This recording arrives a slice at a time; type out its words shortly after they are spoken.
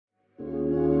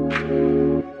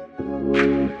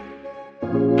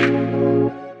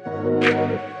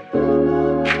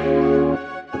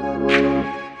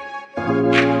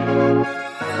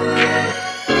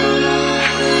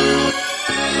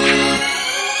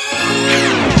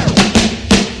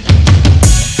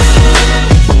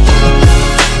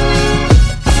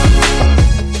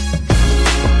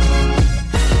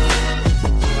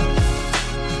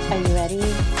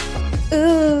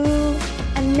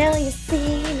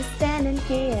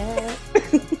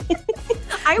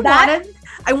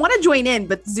I want to join in,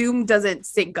 but Zoom doesn't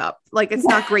sync up. Like, it's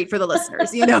not great for the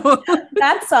listeners, you know?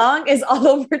 That song is all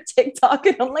over TikTok,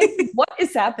 and I'm like, what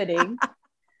is happening?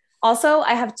 Also,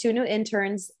 I have 2 new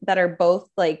interns that are both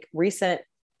like recent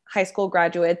high school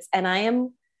graduates, and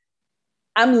I'm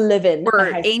living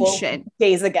We're high ancient school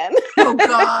days again. Oh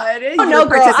God. Oh no,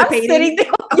 girl, I'm sitting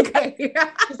there. Okay.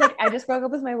 She's like, I just broke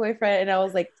up with my boyfriend, and I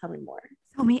was like, tell me more.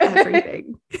 Tell me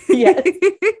everything. Yes.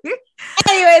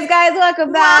 Anyways, guys,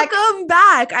 welcome back. Welcome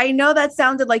back. I know that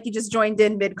sounded like you just joined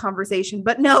in mid-conversation,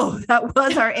 but no, that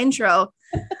was our intro.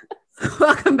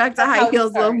 Welcome back to High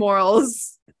Heels, Low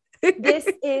Morals. This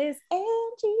is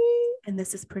Angie. And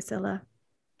this is Priscilla.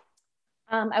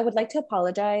 I would like to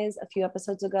apologize. A few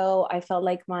episodes ago, I felt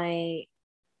like my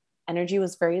energy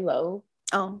was very low.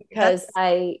 Oh, because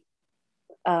I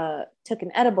took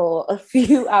an edible a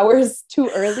few hours too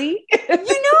early.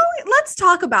 Let's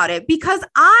talk about it, because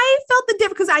I felt the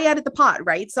difference because I edit the pod,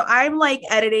 right? So I'm like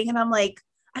editing and I'm like,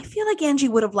 I feel like Angie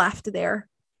would have laughed there.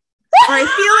 Or I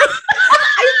feel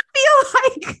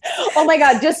like, oh my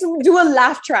God, just do a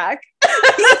laugh track.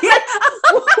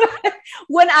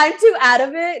 When I'm too out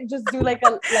of it, just do she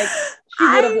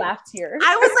would have laughed here.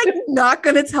 I was like, not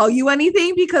going to tell you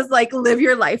anything because like, live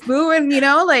your life, boo. And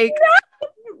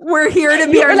we're here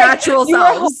to be our natural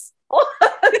selves. No,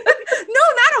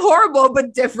 not horrible,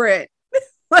 but different.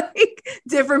 Like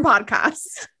different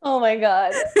podcasts. Oh my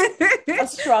God. A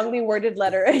strongly worded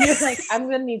letter. And you're like, I'm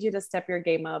going to need you to step your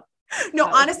game up. No,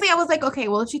 honestly, I was like, okay,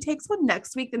 well, if she takes one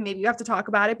next week, then maybe you have to talk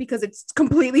about it because it's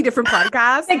completely different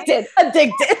podcast.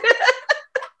 Addicted.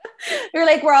 You're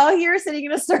like, we're all here sitting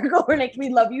in a circle. We're like, we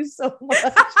love you so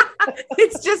much.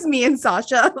 It's just me and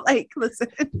Sasha. Like, listen.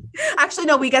 Actually,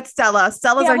 no, we get Stella.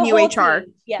 Stella's our new HR.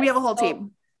 Yes. We have a whole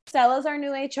team. Stella's our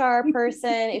new HR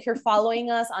person. If you're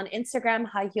following us on Instagram,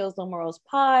 High Heels Low Morals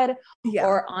Pod,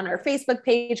 or on our Facebook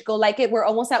page, go like it. We're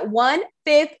almost at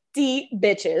 150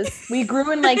 bitches. We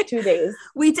grew in like 2 days.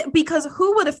 Because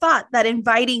who would have thought that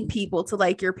inviting people to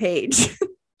like your page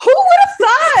who would have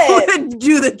thought would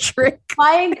do the trick?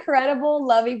 My incredible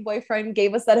loving boyfriend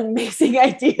gave us that amazing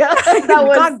idea. That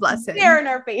was God bless him. There in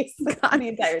our face. The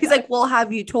entire He's time. Like, well,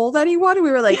 have you told anyone?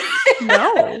 We were like,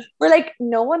 no. We're like,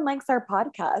 no one likes our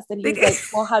podcast. And he's like,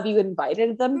 well, have you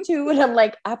invited them to? And I'm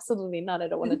like, absolutely not. I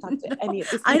don't want to talk to any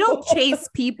of these people. I don't chase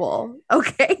people.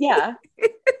 Okay. Yeah.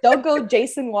 Don't go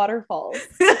Jason Waterfalls.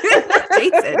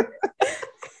 Jason.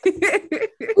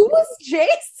 Who was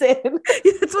Jason?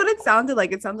 That's what it sounded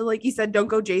like. It sounded like you said, don't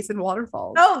go Jason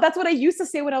Waterfalls. No, that's what I used to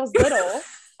say when I was little.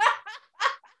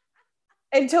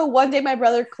 Until one day my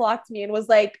brother clocked me and was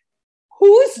like,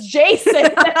 who's Jason?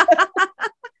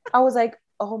 I was like,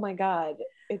 oh my God,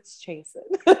 it's Jason.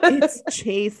 It's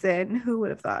Jason. Who would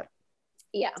have thought?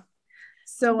 Yeah.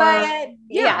 So, I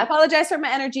apologize for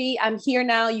my energy. I'm here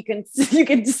now. You can see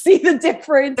the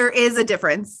difference. There is a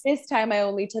difference. This time I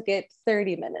only took it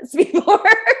 30 minutes before.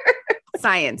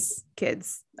 Science,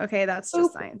 kids. Okay, that's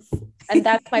just science. And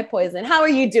that's my poison. How are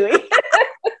you doing?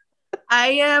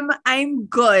 I'm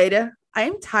good.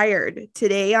 I'm tired.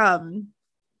 Today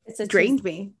it's drained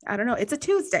me. I don't know. It's a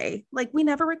Tuesday. Like, we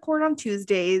never record on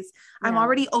Tuesdays. Yeah. I'm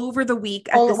already over the week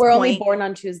at this we're point. Only born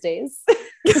on Tuesdays.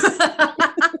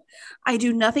 I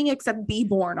do nothing except be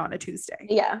born on a Tuesday.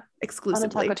 Yeah. Exclusively. On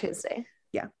a Taco Tuesday.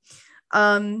 Yeah. So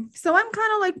I'm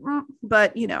kind of like,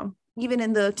 but even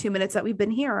in the 2 minutes that we've been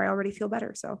here, I already feel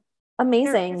better. So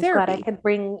amazing. Glad I could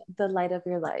bring the light of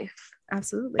your life.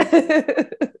 Absolutely.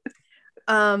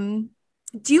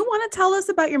 Do you want to tell us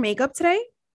about your makeup today?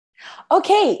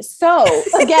 Okay. So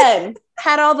again,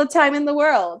 had all the time in the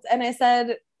world. And I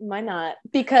said, why not?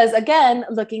 Because again,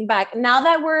 looking back, now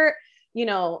that we're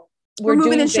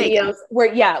moving doing videos,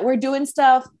 we're doing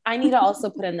stuff. I need to also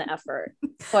put in the effort.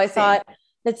 So I thought,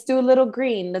 let's do a little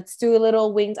green. Let's do a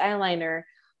little winged eyeliner.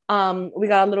 We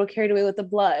got a little carried away with the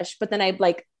blush, but then I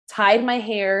tied my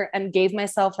hair and gave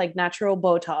myself natural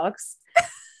Botox.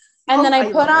 And then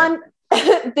I put on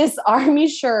this army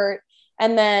shirt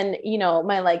and then,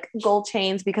 my gold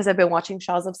chains because I've been watching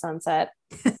Shaws of Sunset.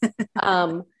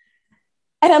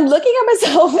 And I'm looking at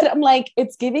myself and I'm like,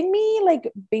 it's giving me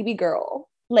baby girl,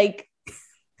 a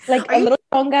little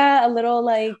chonga, a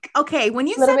little okay. When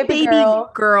you said baby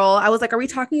girl, I was like, are we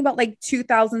talking about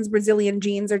 2000s Brazilian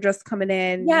jeans are just coming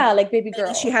in? Yeah. Baby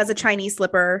girl. She has a Chinese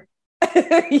slipper.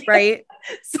 Yeah. Right.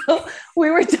 So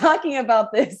we were talking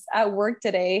about this at work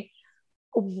today.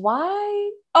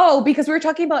 Why? Oh, because we were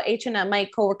talking about H&M. My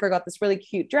coworker got this really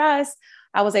cute dress.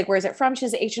 I was like, where's it from?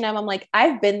 She's H&M. I'm like,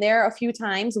 I've been there a few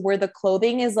times where the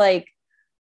clothing is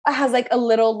has a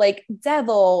little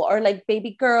devil or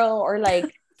baby girl or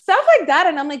stuff like that.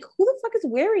 And I'm like, who the fuck is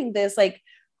wearing this?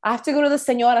 I have to go to the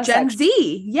Señora Gen section.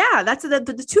 Z. Yeah, that's the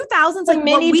 2000s. The like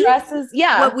mini dresses.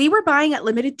 Yeah. What we were buying at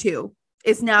Limited 2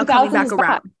 is now coming back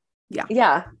around. Yeah.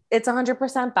 Yeah. It's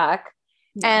 100% back.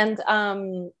 Yeah.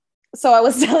 And so I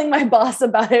was telling my boss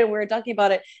about it. We were talking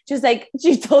about it.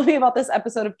 She told me about this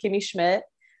episode of Kimmy Schmidt,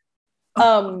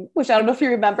 which I don't know if you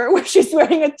remember, where she's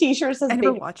wearing a t-shirt that says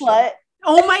 "Baby Slut."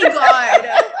 Oh my God.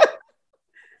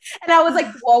 And I was like,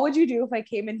 what would you do if I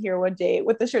came in here one day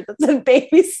with the shirt that said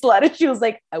 "Baby Slut"? And she was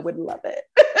like, I would love it.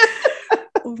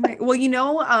 Well,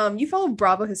 you follow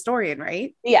Bravo Historian,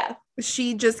 right? Yeah.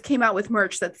 She just came out with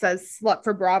merch that says "Slut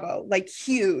for Bravo," like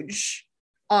huge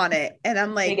on it. And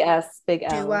I'm like, big S, big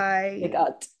L, do I big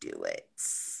ut. do it?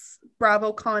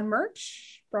 BravoCon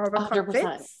merch, BravoCon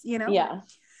fits, Yeah.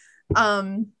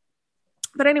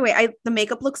 But anyway, the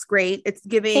makeup looks great. It's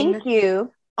giving thank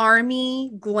you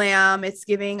army glam. It's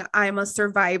giving I'm a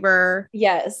survivor.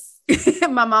 Yes.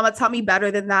 My mama taught me better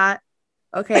than that.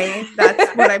 Okay,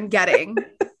 that's what I'm getting.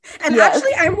 And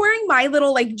actually, I'm wearing my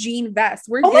little like jean vest.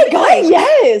 We're my God,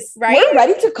 yes, right. We're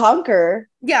ready to conquer.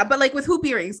 Yeah, but like with hoop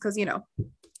earrings, because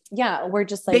yeah, we're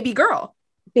just like baby girl,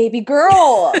 baby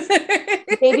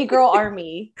girl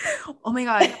army. Oh my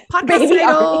God,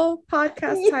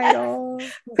 podcast title,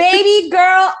 baby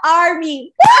girl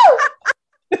army.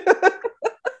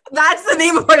 That's the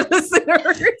name of our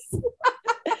listeners.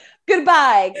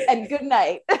 Goodbye and good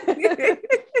night.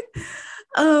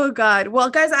 Oh God. Well,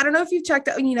 guys, I don't know if you've checked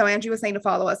out, Angie was saying to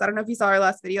follow us. I don't know if you saw our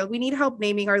last video. We need help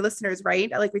naming our listeners,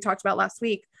 right? Like we talked about last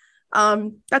week.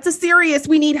 That's a serious,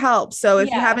 we need help. So if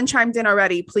you haven't chimed in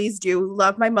already, please do.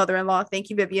 Love my mother-in-law. Thank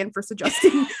you, Vivian, for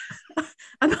suggesting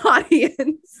an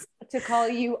audience. To call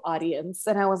you audience.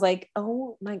 And I was like,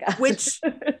 oh my God. Which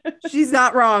she's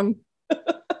not wrong.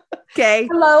 Okay.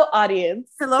 Hello,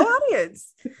 audience. Hello,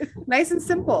 audience. Nice and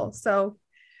simple. So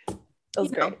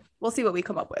we'll see what we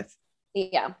come up with.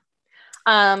 Yeah.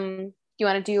 Do you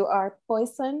want to do our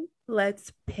poison?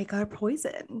 Let's pick our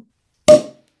poison.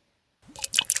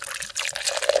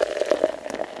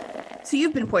 So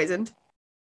you've been poisoned.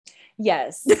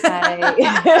 Yes.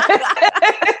 I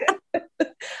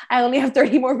only have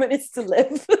 30 more minutes to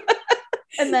live.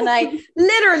 And then I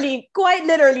quite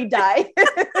literally die.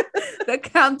 The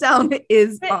countdown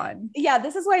is on. Yeah,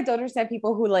 this is why I don't understand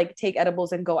people who like take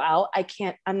edibles and go out.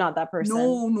 I'm not that person.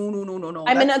 No.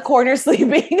 I'm in a corner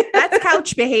sleeping. That's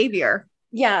couch behavior.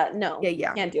 Yeah, no.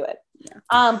 Yeah. Can't do it. Yeah.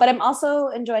 But I'm also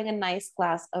enjoying a nice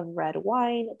glass of red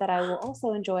wine that I will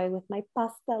also enjoy with my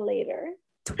pasta later.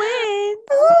 Twins.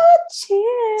 Oh,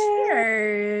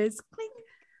 cheers. Clink.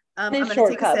 I'm going to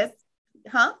take a sip.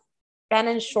 Huh? And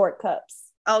in short cups.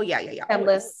 Oh, yeah.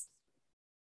 Endless.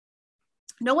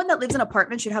 No one that lives in an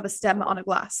apartment should have a stem on a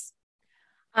glass.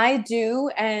 I do.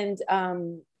 And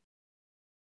I'm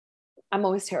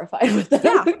always terrified with that.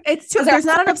 Yeah. It's too, there's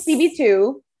not enough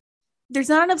CB2. There's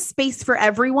not enough space for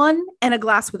everyone and a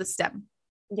glass with a stem.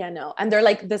 Yeah, no. And they're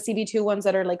like the CB2 ones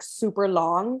that are like super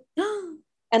long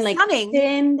and like stunning.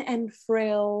 Thin and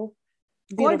frail.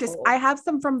 Gorgeous. Beautiful. I have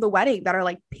some from the wedding that are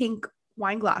like pink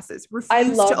wine glasses.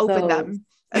 Refuse to open them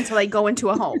until I go into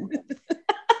a home.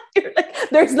 You're like,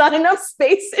 there's not enough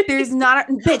space. There's not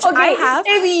bitch. Okay, I have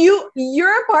maybe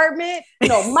your apartment.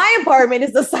 No, my apartment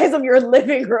is the size of your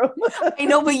living room. I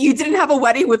know, but you didn't have a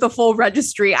wedding with a full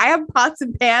registry. I have pots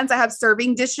and pans. I have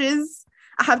serving dishes.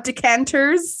 I have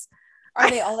decanters. Are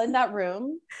they all in that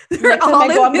room? They're all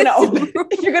in I'm gonna open.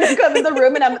 You're gonna come in the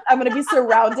room and I'm gonna be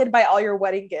surrounded by all your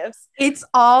wedding gifts. It's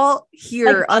all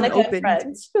here like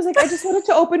unopened. She was like, I just wanted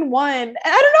to open one. And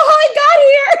I don't know how I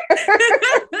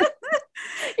got here.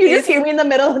 You just hear me in the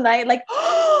middle of the night, like,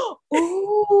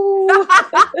 ooh.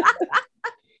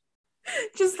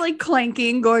 Just like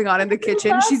clanking going on in the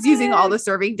kitchen. She's using all the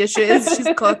serving dishes. She's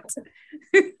cooked.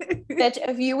 Bitch,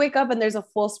 if you wake up and there's a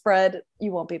full spread,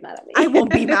 you won't be mad at me. I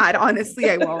won't be mad. Honestly,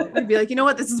 I won't. I'd be like, you know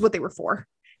what? This is what they were for.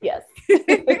 Yes.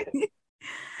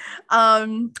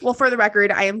 Well, for the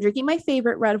record, I am drinking my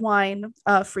favorite red wine,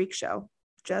 Freak Show.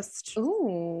 Just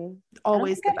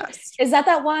always the best. Is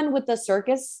that one with the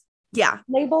circus? Yeah.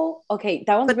 Label? Okay,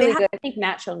 that one's really good. I think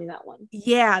Nat showed me that one.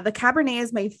 Yeah, the Cabernet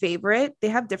is my favorite. They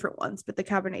have different ones, but the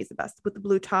Cabernet is the best with the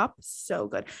blue top. So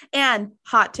good. And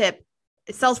hot tip,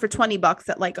 it sells for $20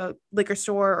 at like a liquor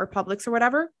store or Publix or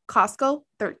whatever. Costco,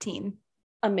 $13.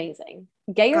 Amazing.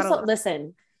 Get yourself,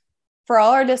 listen, for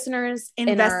all our listeners,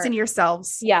 invest in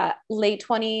yourselves. Yeah, late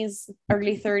 20s,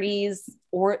 early 30s,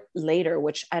 or later,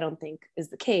 which I don't think is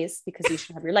the case because you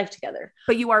should have your life together.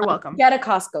 But you are welcome. Get a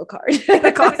Costco card. Get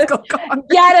a Costco card.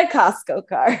 Get a Costco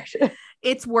card.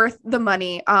 It's worth the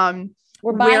money.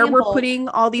 We're putting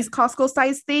all these Costco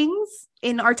size things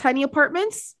in our tiny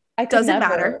apartments. Doesn't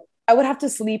matter. I would have to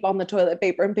sleep on the toilet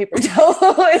paper and paper towel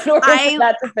in order for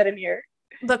that to fit in here.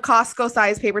 The Costco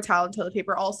size paper towel and toilet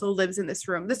paper also lives in this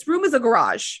room. This room is a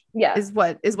garage. Yeah. Is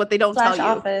what they don't tell you.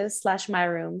 Office / my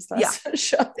room / yeah.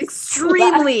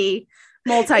 Extremely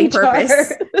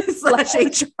multi-purpose /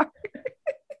 HR.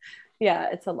 Yeah,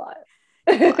 it's a lot.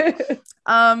 But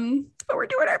we're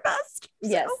doing our best. So.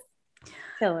 Yes.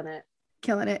 Killing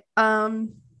it.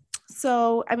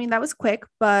 So I mean that was quick,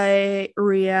 but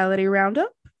reality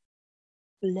roundup.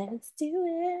 Let's do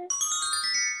it.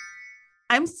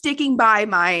 I'm sticking by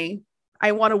my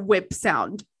I want to whip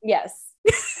sound. Yes.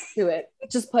 Do it.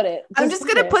 Just put it. I'm just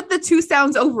going to put the two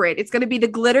sounds over it. It's going to be the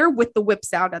glitter with the whip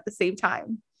sound at the same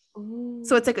time. Ooh.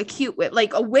 So it's like a cute whip,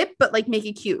 like a whip, but like make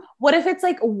it cute. What if it's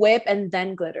like whip and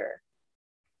then glitter?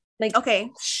 Like, okay.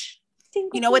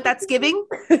 You know what that's giving?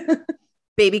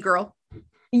 Baby girl.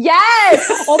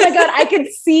 Yes. Oh my God. I can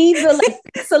see the like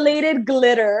pixelated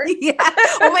glitter. Yeah.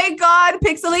 Oh my God.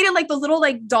 Pixelated, like those little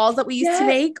like dolls that we used to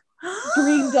make.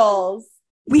 Dream dolls.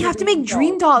 We have to make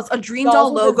dream dolls. A dream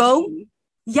doll logo.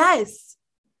 Yes.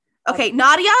 Okay,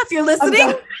 Nadia, if you're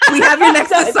listening, we have your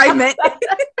next assignment.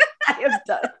 I am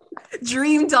done.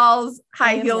 Dream dolls,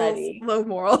 high heels, ready. Low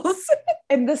morals.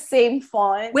 In the same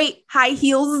font. Wait, high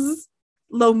heels,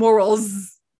 low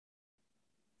morals.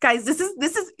 Guys, this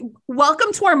is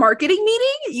welcome to our marketing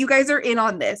meeting. You guys are in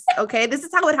on this. Okay, this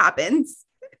is how it happens.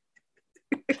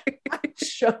 I'm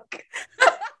shook.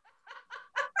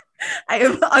 I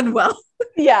am unwell.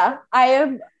 Yeah, I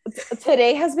am.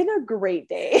 Today has been a great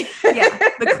day. Yeah,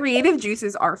 the creative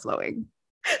juices are flowing.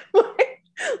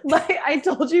 I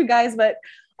told you guys, but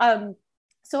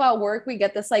so at work we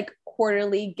get this like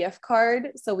quarterly gift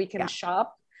card so we can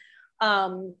shop.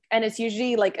 And it's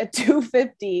usually like a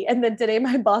 $250. And then today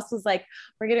my boss was like,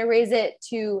 we're gonna raise it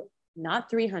to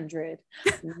not $300,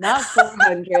 not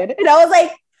 $400. And I was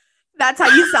like, that's how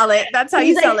you sell it. That's how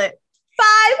you sell it.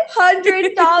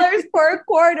 $500 per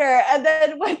quarter. And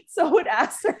then when someone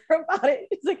asked her about it,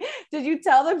 she's like, did you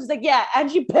tell them? She's like, yeah.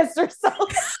 And she pissed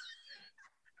herself.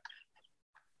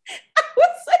 I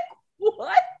was like,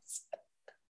 what?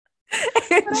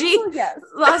 Angie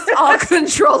lost all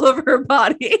control of her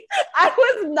body. I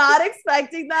was not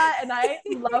expecting that. And I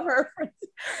love her.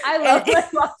 I love my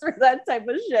boss for that type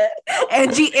of shit.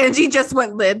 Angie just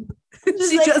went limp.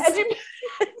 She like, just...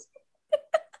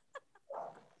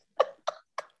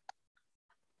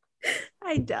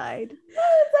 I died. I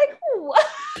was like, what?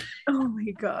 Oh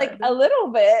my God. Like a little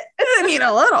bit. I mean,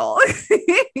 a little.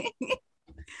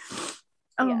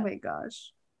 Oh my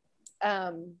gosh.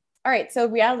 All right. So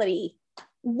reality,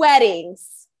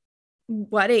 weddings.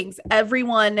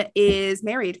 Everyone is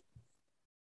married.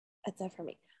 That's it for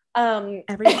me.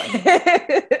 Everyone.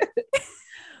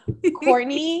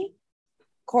 Kourtney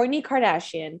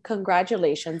Kardashian.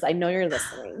 Congratulations. I know you're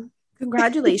listening.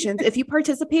 Congratulations. If you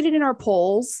participated in our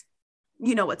polls,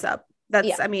 you know what's up.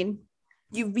 I mean,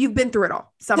 you've been through it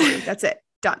all. Summary. That's it.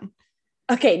 Done.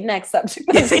 Okay, next subject.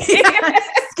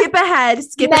 Skip ahead.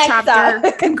 Skip next a chapter.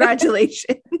 Up.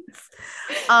 Congratulations.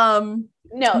 No,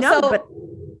 but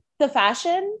the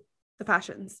fashions.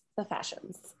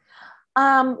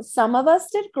 Some of us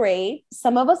did great.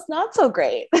 Some of us not so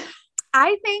great.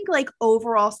 I think like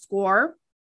overall score,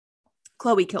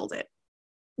 Khloe killed it.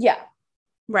 Yeah.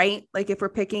 Right? Like if we're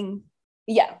picking.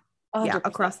 Yeah. 100%. Yeah,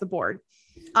 across the board.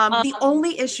 The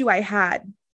only issue I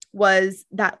had was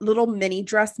that little mini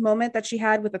dress moment that she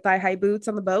had with the thigh-high boots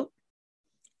on the boat.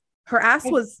 Her ass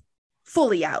was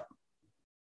fully out.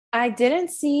 I didn't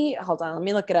see, hold on, let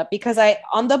me look it up, because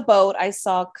on the boat, I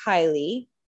saw Kylie.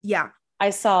 Yeah. I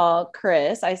saw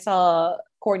Chris. I saw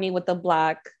Kourtney with the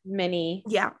black mini.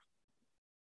 Yeah.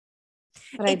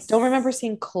 But I don't remember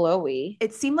seeing Khloe.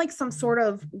 It seemed like some sort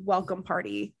of welcome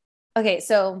party. Okay,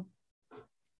 so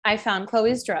I found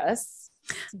Khloe's dress.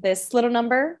 This little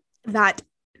number. That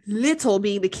little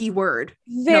being the key word.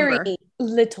 Very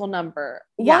little number.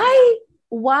 Yeah.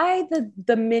 Why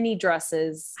the mini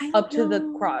dresses up to the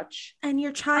crotch? And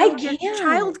your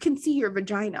child can see your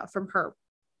vagina from her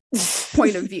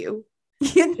point of view.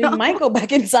 You know? They might go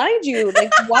back inside you.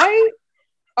 Like, why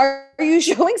are you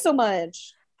showing so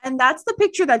much? And that's the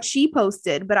picture that she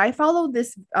posted. But I follow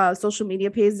this social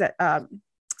media page, this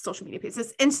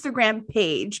Instagram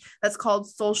page that's called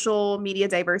Social Media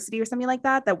Diversity or something like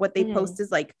that. That what they post is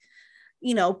like,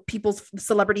 you know,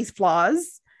 celebrities'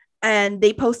 flaws. And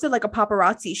they posted like a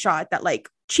paparazzi shot that like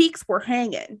cheeks were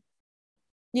hanging.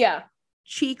 Yeah.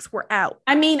 Cheeks were out.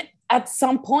 I mean, at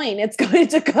some point it's going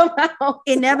to come out.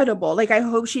 Inevitable. Like, I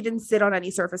hope she didn't sit on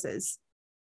any surfaces.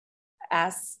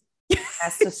 Ass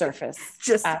to surface.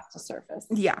 Just ass to surface.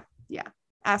 Yeah. Yeah.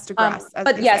 Aster Grass.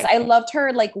 But yes, I loved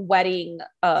her like wedding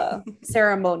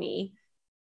ceremony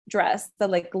dress, the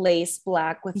like lace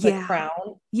black with the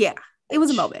crown. Yeah, it was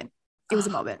a moment. It was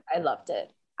a moment. I loved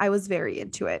it. I was very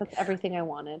into it. That's everything I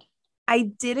wanted. I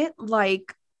didn't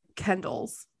like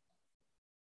Kendall's.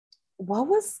 What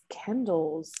was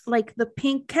Kendall's? Like the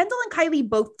pink. Kendall and Kylie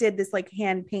both did this like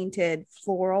hand painted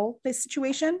floral this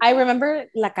situation. I remember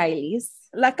La Kylie's.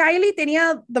 La Kylie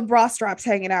tenía the bra straps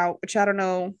hanging out, which I don't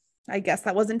know. I guess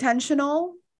that was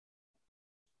intentional.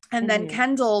 And then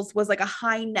Kendall's was like a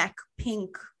high neck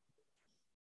pink,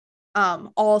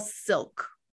 all silk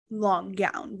long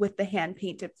gown with the hand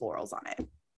painted florals on it.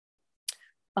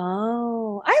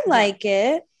 Oh, I like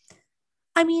it.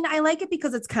 I mean, I like it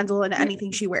because it's Kendall and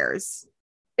anything she wears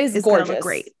is gorgeous. Look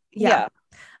great. Yeah.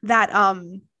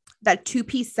 That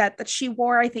two-piece set that she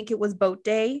wore, I think it was Boat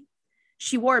Day.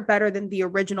 She wore it better than the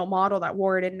original model that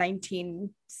wore it in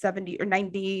 1970 or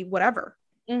 90, whatever.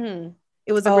 Mm-hmm.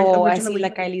 It was originally. I see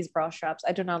like Kylie's bra straps.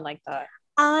 I do not like that.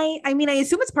 I mean, I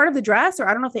assume it's part of the dress, or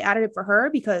I don't know if they added it for her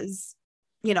because,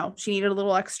 you know, she needed a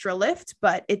little extra lift,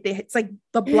 but it's like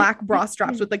the black bra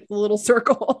straps with like the little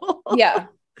circle. Yeah.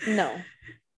 No.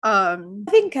 I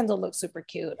think Kendall looks super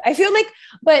cute. I feel like,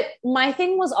 but my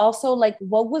thing was also like,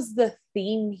 what was the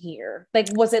theme here? Like,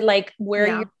 was it like where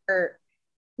you're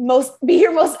be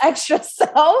your most extra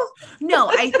self? No,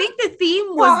 I think the theme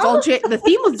was Dolce. The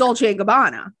theme was Dolce &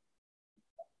 Gabbana.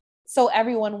 So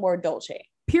everyone wore Dolce.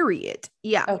 Period.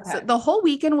 Yeah. Okay. So the whole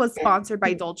weekend was sponsored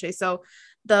by Dolce. So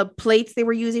the plates they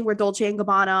were using were Dolce &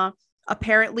 Gabbana.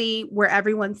 Apparently, where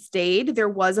everyone stayed, there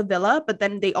was a villa, but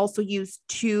then they also used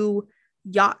 2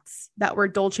 yachts that were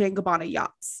Dolce & Gabbana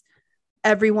yachts.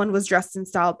 Everyone was dressed and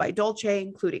styled by Dolce,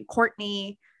 including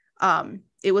Courtney.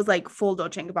 It was like full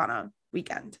Dolce & Gabbana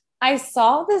weekend. I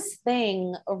saw this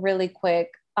thing really quick,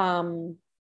 I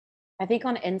think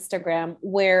on Instagram,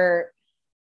 where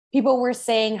people were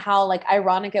saying how like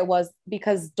ironic it was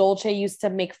because Dolce used to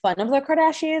make fun of the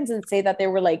Kardashians and say that they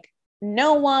were like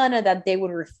no one, and that they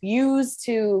would refuse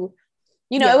to,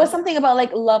 you know, it was something about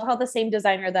like, love how the same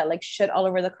designer that like shit all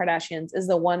over the Kardashians is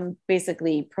the one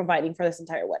basically providing for this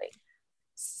entire wedding.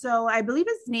 So I believe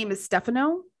his name is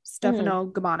Stefano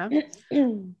Gabbana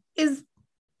is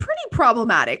pretty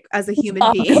problematic as a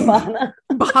human being.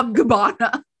 Bob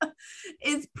Gabbana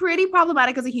is pretty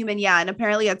problematic as a human. Yeah. And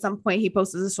apparently at some point he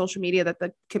posted to social media that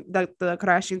the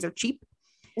Kardashians are cheap.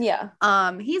 Yeah.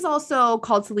 He's also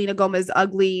called Selena Gomez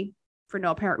ugly for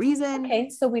no apparent reason. Okay.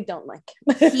 So we don't like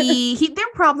him.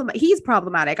 He's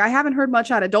problematic. I haven't heard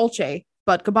much out of Dolce,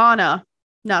 but Gabbana,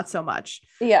 not so much.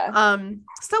 Yeah.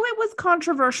 So it was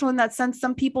controversial in that sense.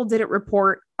 Some people didn't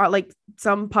report, or like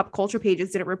some pop culture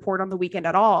pages didn't report on the weekend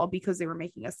at all because they were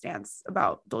making a stance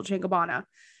about Dolce & Gabbana.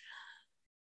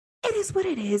 It is what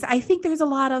it is. I think there's a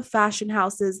lot of fashion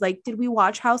houses. Like, did we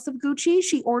watch House of Gucci?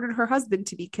 She ordered her husband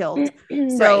to be killed.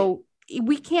 So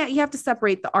you have to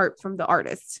separate the art from the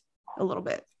artist a little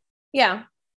bit. Yeah.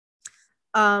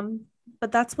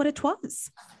 But that's what it was.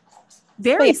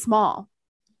 Very small.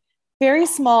 Very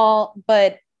small,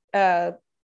 but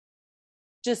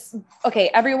just okay.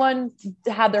 Everyone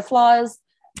had their flaws.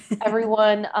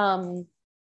 Everyone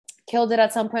killed it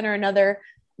at some point or another.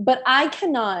 But I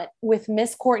cannot with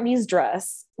Miss Courtney's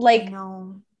dress. Like,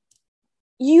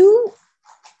 you've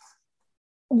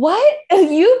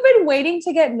been waiting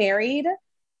to get married.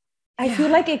 I feel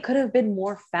like it could have been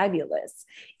more fabulous.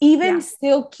 Even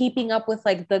still keeping up with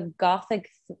like the gothic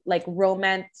like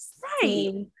romance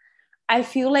theme. I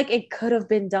feel like it could have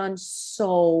been done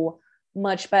so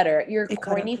much better. You're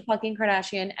Kourtney fucking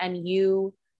Kardashian and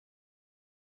you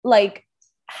like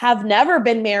have never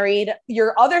been married.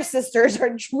 Your other sisters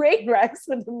are train wrecks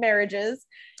with marriages.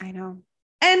 I know.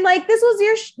 And like, this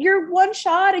was your one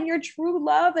shot and your true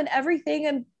love and everything.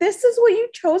 And this is what you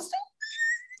chose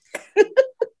to.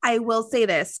 I will say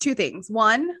this, 2 things.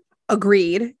 1,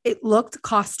 agreed. It looked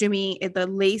costumey. The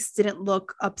lace didn't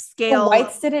look upscale. The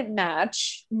whites didn't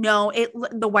match. No,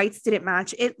 the whites didn't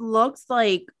match. It looks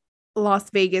like Las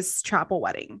Vegas chapel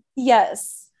wedding.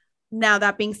 Yes. Now,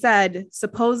 that being said,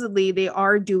 supposedly they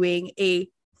are doing a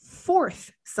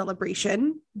 4th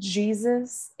celebration.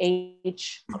 Jesus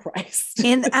H. Christ.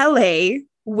 In LA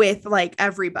with like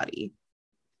everybody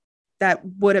that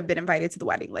would have been invited to the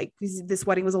wedding. Like this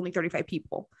wedding was only 35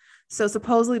 people. So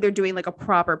supposedly they're doing like a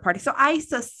proper party. So I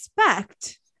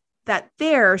suspect that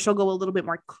there she'll go a little bit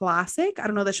more classic. I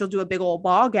don't know that she'll do a big old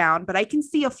ball gown, but I can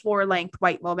see a floor length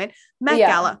white moment. Met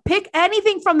Gala. Pick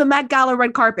anything from the Met Gala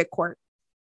red carpet court.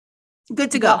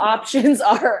 Good to go. The options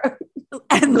are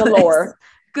galore.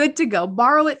 Good to go.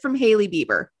 Borrow it from Hailey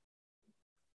Bieber.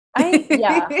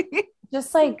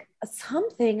 just like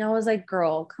something. I was like,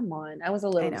 girl, come on. I was a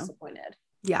little disappointed.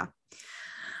 Yeah.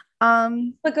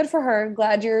 But good for her.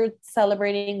 Glad you're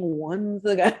celebrating once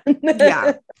again.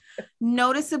 Yeah.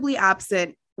 Noticeably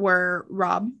absent were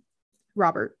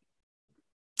Robert,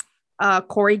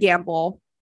 Corey Gamble.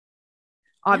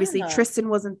 Obviously, Tristan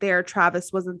wasn't there.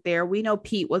 Travis wasn't there. We know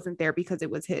Pete wasn't there because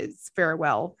it was his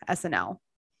farewell SNL.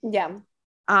 Yeah.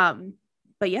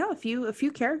 But yeah, a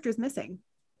few characters missing.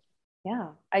 Yeah,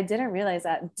 I didn't realize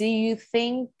that. Do you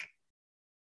think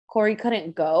Corey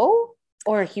couldn't go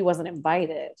or he wasn't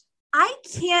invited? I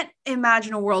can't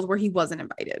imagine a world where he wasn't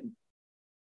invited.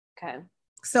 Okay.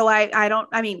 So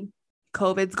I mean,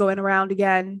 COVID's going around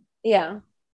again. Yeah.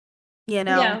 You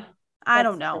know, yeah, I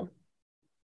don't know.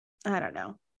 True. I don't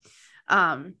know.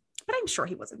 But I'm sure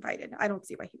he was invited. I don't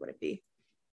see why he wouldn't be.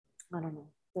 I don't know.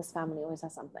 This family always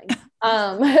has something.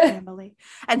 Family.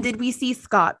 And did we see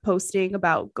Scott posting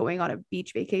about going on a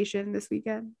beach vacation this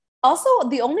weekend? Also,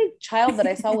 the only child that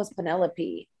I saw was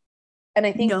Penelope. And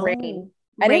I think Rain.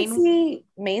 I didn't see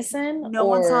Mason. No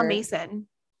one saw Mason.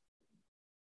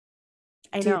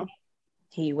 I know.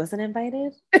 He wasn't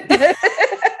invited.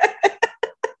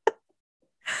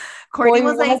 Courtney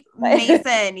was like,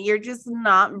 Mason, you're just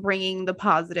not bringing the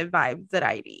positive vibes that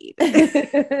I need.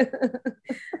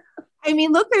 I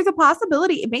mean, look, there's a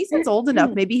possibility. Mason's old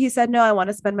enough. Maybe he said, no, I want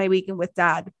to spend my weekend with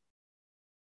dad.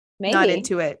 Maybe. Not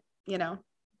into it, you know.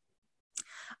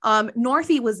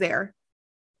 Northie was there.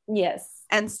 Yes.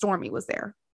 And Stormy was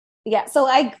there. Yeah. So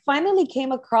I finally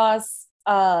came across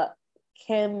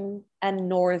Kim and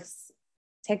North's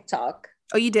TikTok.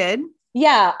 Oh, you did?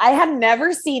 Yeah. I had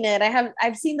never seen it.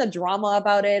 I've seen the drama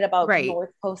about it, about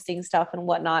North posting stuff and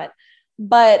whatnot,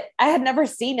 but I had never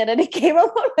seen it, and it came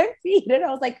up on my feed, and I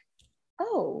was like,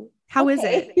 oh, how is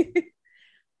it?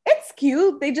 It's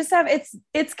cute. They just have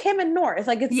it's Kim and North.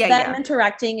 Like it's them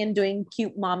interacting and doing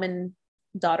cute mom and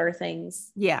daughter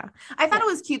things. Yeah. I thought it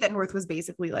was cute that North was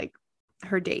basically like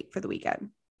her date for the weekend.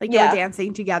 Like they were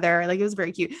dancing together. Like it was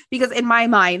very cute because in my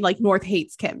mind, like North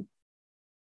hates Kim.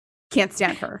 Can't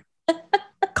stand her.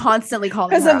 Constantly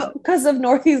calling her because of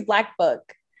Northie's Black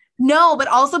Book. No, but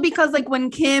also because like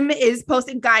when Kim is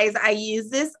posting, guys, I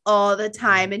use this all the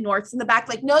time, and North's in the back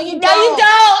like, no, you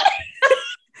don't.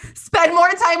 Spend more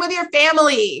time with your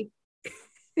family.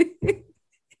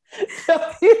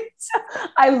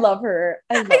 I love her.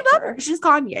 I love her. She's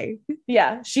Kanye.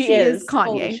 Yeah, she is Kanye.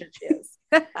 Holy shit, she is.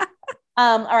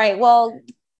 All right. Well,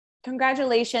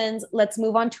 congratulations. Let's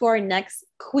move on to our next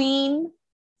queen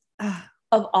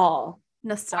of all.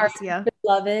 Nastasia. Our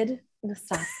beloved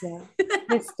Nastasia.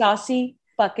 Miss Stassi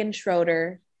fucking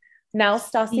Schroeder. Now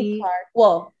Stassi Clark.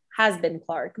 Well, has been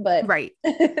Clark, but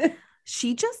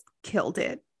she just killed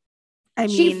it. I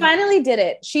mean, she finally did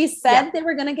it. She said they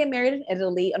were going to get married in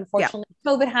Italy. Unfortunately,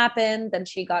 COVID happened. Then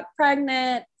she got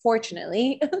pregnant.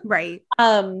 Fortunately. Right.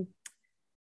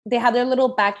 They had their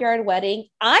little backyard wedding.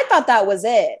 I thought that was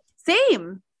it.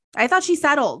 Same. I thought she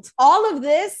settled. All of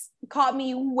this caught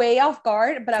me way off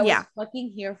guard, but I was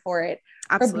fucking here for it.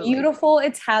 Absolutely. Her beautiful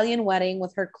Italian wedding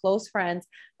with her close friends.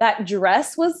 That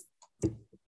dress was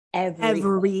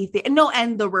everything. No,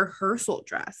 and the rehearsal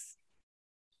dress.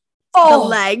 Oh,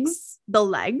 the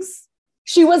legs.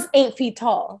 She was 8 feet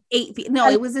tall. 8 feet. No,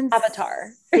 it was insane.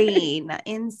 Avatar.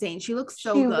 Insane. She looks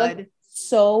so good.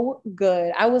 So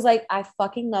good. I was like, I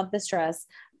fucking love this dress.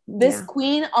 This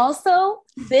queen also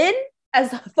thin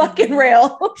as a fucking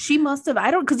rail. She must have,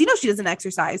 because she doesn't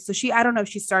exercise. So I don't know if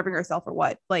she's starving herself or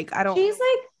what. Like, I don't. She's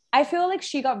like, I feel like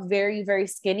she got very, very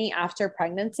skinny after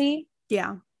pregnancy.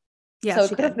 Yeah. Yeah. So it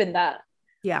could have been that.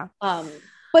 Yeah.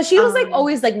 But she was like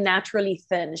always like naturally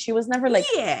thin. She was never like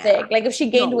thick. Like if she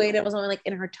gained weight, it was only like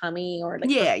in her tummy or like.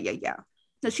 Yeah.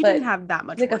 No, she didn't have that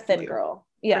much. Like a thin girl.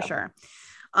 Yeah. For sure.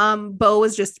 Beau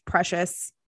was just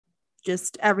precious.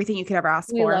 Just everything you could ever ask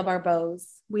for. We love our beaux.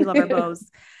 We love our beaux.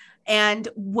 And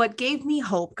what gave me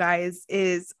hope, guys,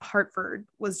 is Hartford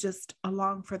was just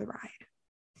along for the ride.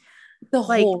 The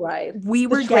whole ride. We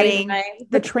were getting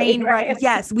the train ride.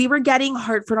 Yes, we were getting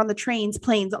Hartford on the trains,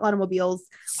 planes, automobiles.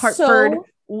 Hartford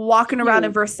walking around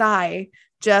in Versailles,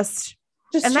 just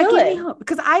and chilling. That gave me hope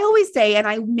because I always say, and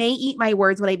I may eat my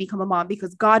words when I become a mom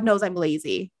because God knows I'm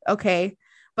lazy. Okay.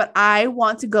 But I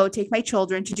want to go take my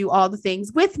children to do all the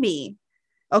things with me.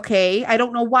 Okay. I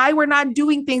don't know why we're not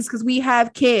doing things because we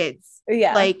have kids.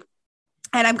 Yeah. Like,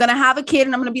 and I'm going to have a kid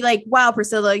and I'm going to be like, wow,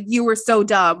 Priscilla, you were so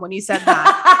dumb when you said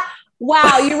that.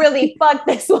 Wow. You really fucked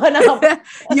this one up.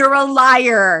 You're a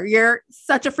liar. You're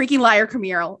such a freaking liar,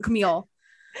 Camille.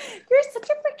 You're such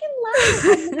a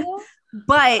freaking liar.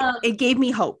 But it gave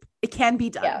me hope. It can be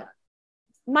done. Yeah.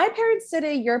 my parents did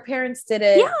it. Your parents did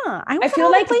it. Yeah. I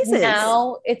feel like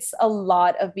now it's a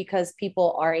lot of, because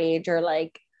people our age are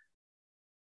like,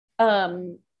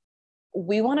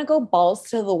 we want to go balls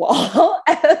to the wall.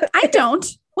 I don't.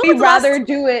 We'd rather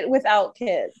do it without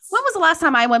kids. When was the last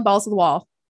time I went balls to the wall?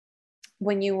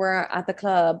 When you were at the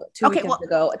club 2 weekends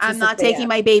ago. I'm not taking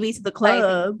my baby to the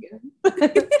club.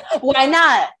 Why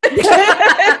not?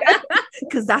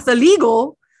 Because that's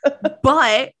illegal.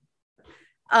 But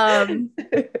I don't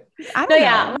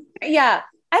know. Yeah.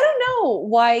 I don't know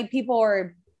why people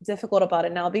are difficult about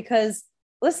it now, because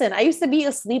listen, I used to be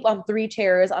asleep on 3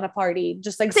 chairs on a party,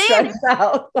 just like stretched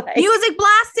out. Like, music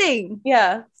blasting.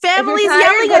 Yeah. Families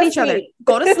yelling at each other.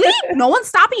 Go to sleep. No one's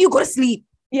stopping you. Go to sleep.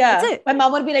 Yeah. That's it. My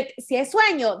mom would be like, si es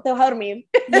sueño, te dormir.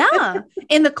 Yeah.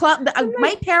 In the club,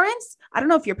 my parents, I don't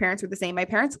know if your parents were the same. My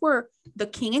parents were the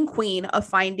king and queen of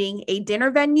finding a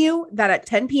dinner venue that at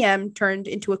 10 p.m. turned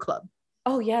into a club.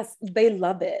 Oh, yes. They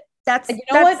love it.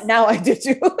 What? Now I do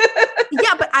too.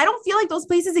 Yeah, but I don't feel like those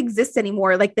places exist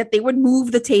anymore. Like that they would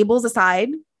move the tables aside.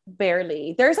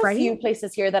 Barely. There's a few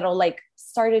places here that'll like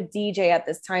start a DJ at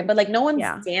this time, but like no one's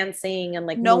dancing and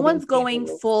like no one's going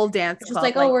full dance. It's just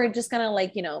like, oh, we're just gonna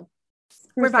like, you know,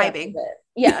 we're vibing.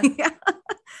 Yeah.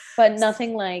 But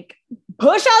nothing like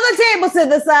push all the tables to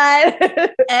the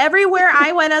side. Everywhere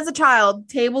I went as a child,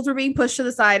 tables were being pushed to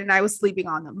the side and I was sleeping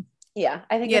on them. Yeah,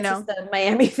 I think it's just a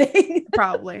Miami thing.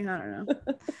 Probably. I don't know.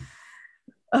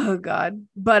 Oh God.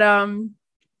 But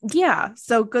yeah,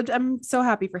 so good. I'm so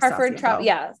happy for Hartford.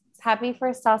 Yeah, happy for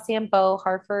Stassi and Bo.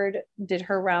 Hartford did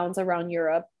her rounds around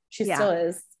Europe. She still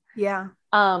is. Yeah.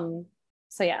 So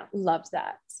yeah, loved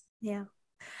that. Yeah.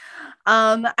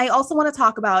 I also want to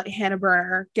talk about Hannah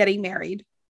Berner getting married.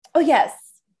 Oh yes.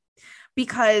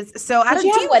 Because so does she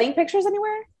have wedding pictures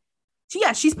anywhere?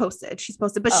 Yeah, she's posted,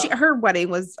 but her wedding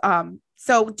was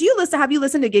so have you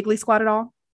listened to Giggly Squad at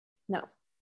all? No.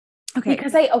 Okay.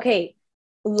 Because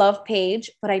love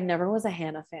Paige, but I never was a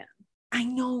Hannah fan. I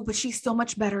know, but she's so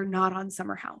much better not on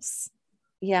Summer House.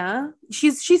 Yeah.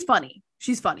 She's funny.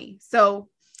 She's funny. So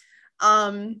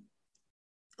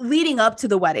leading up to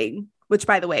the wedding, which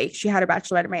by the way, she had her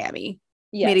bachelorette in Miami.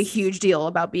 Yes. Made a huge deal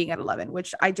about being at 11,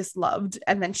 which I just loved.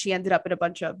 And then they ended up in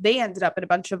a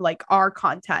bunch of like our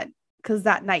content. Because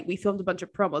that night we filmed a bunch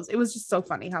of promos. It was just so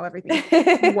funny how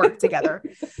everything worked together.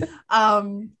 Is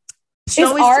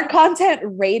our content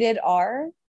rated R?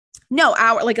 No,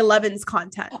 our like 11's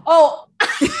content. Oh,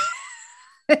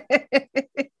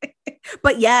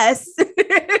 but yes.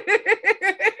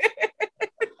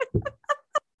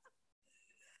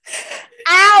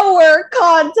 Our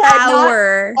content.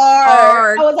 Our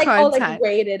I was like, content. Oh, like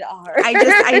rated R.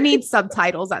 I need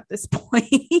subtitles at this point.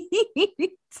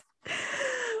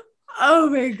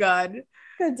 Oh my God.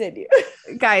 Continue.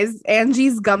 Guys,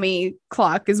 Angie's gummy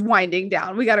clock is winding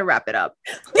down. We got to wrap it up.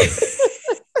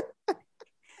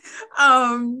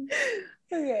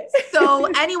 Okay. So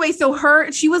anyway,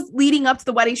 she was leading up to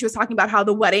the wedding. She was talking about how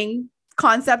the wedding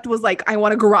concept was like, I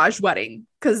want a garage wedding,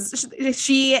 because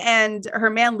she and her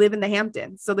man live in the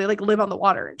Hamptons. So they like live on the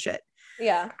water and shit.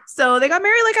 Yeah. So they got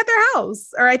married like at their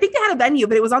house, or I think they had a venue,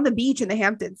 but it was on the beach in the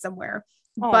Hamptons somewhere.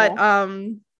 Aww. But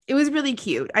it was really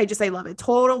cute. I love it.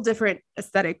 Total different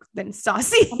aesthetic than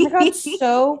Stassi. Oh my God,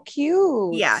 so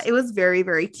cute. Yeah, it was very,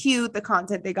 very cute. The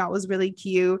content they got was really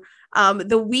cute.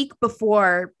 The week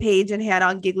before, Paige and Hannah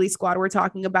on Giggly Squad were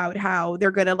talking about how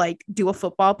they're gonna like do a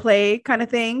football play kind of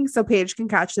thing, so Paige can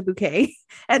catch the bouquet,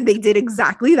 and they did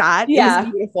exactly that. Yeah, it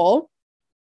was beautiful.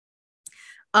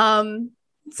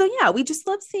 So yeah, we just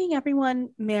love seeing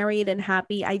everyone married and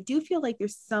happy. I do feel like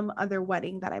there's some other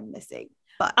wedding that I'm missing.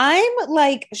 But I'm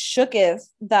like shooketh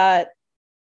that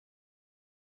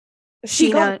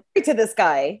she got married to this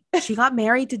guy. She got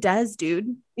married to Des,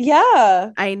 dude.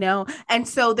 Yeah, I know. And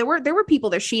so there were people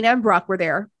there. Sheena and Brock were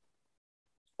there.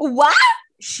 What?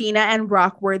 Sheena and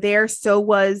Brock were there. So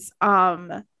was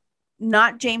not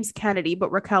James Kennedy,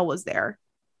 but Raquel was there.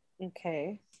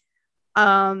 Okay.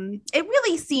 It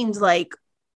really seemed like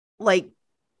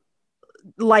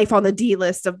life on the D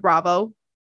list of Bravo.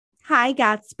 Hi,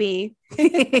 Gatsby.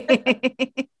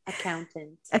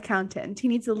 Accountant. He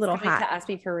needs a little hat to ask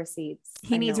me for receipts.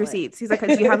 He needs receipts. He's like,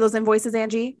 do you have those invoices,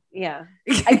 Angie? Yeah.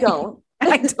 I don't.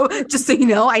 I don't. Just so you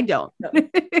know, I don't. No.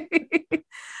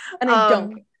 And I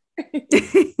don't.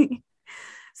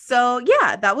 So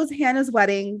yeah, that was Hannah's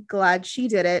wedding. Glad she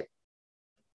did it.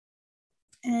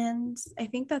 And I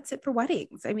think that's it for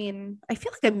weddings. I mean, I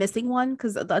feel like I'm missing one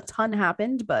because a ton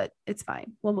happened, but it's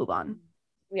fine. We'll move on.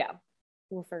 Yeah.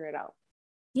 We'll figure it out.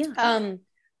 Yeah.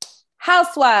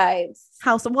 Housewives.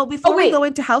 Well, before we go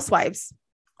into Housewives.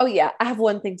 Oh yeah, I have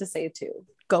one thing to say too.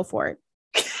 Go for it.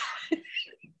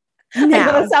 I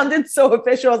know it sounded so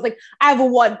official. I was like, I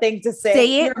have one thing to say.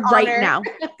 Say it right now.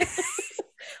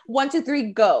 1, 2,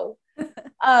 3, go.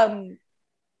 Have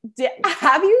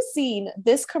you seen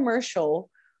this commercial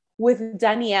with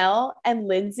Danielle and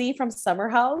Lindsay from Summer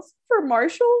House for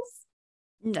Marshalls?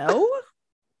 No.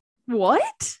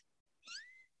 What?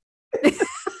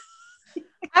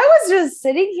 I was just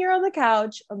sitting here on the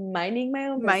couch, minding my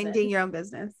own business. Minding your own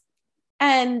business.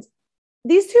 And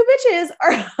these two bitches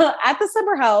are at the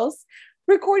Summer House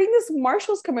recording this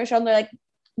Marshalls commercial. And they're like,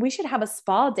 we should have a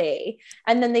spa day.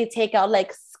 And then they take out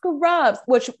like scrubs,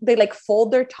 which they like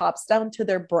fold their tops down to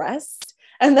their breast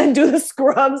and then do the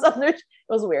scrubs on their, it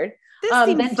was weird.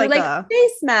 Then do like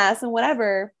face masks and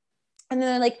whatever. And then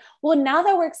they're like, well, now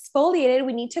that we're exfoliated,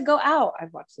 we need to go out.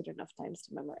 I've watched it enough times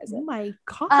to memorize it. Oh my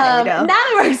God. Now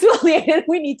that we're exfoliated,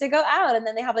 we need to go out. And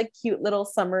then they have like cute little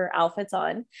summer outfits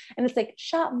on. And it's like,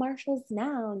 shop Marshalls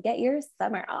now and get your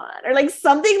summer on. Or like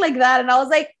something like that. And I was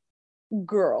like,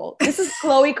 girl, this is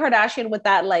Khloe Kardashian with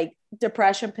that like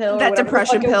depression pill. That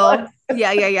depression pill.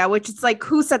 Yeah. Which is like,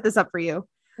 who set this up for you?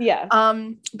 Yeah.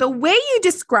 The way you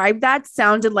described that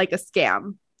sounded like a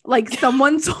scam. Like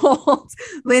someone told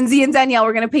Lindsay and Danielle,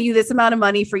 we're going to pay you this amount of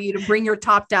money for you to bring your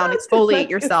top down, exfoliate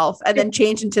yourself, and then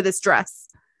change into this dress.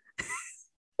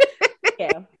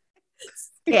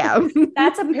 Yeah.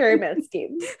 That's a pyramid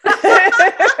scheme.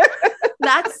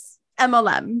 That's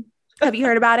MLM. Have you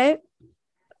heard about it?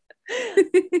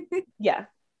 Yeah.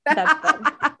 That's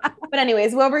fun. But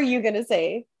anyways, what were you going to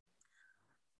say?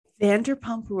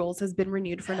 Vanderpump Rules has been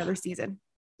renewed for another season.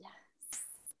 Yes.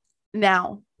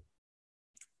 Now,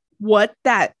 what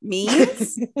that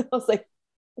means, I was like,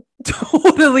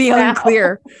 totally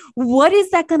unclear. What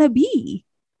is that gonna be?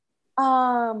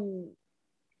 So,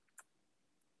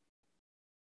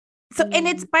 and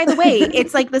it's, by the way,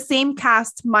 it's like the same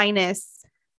cast minus,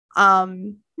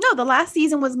 no, the last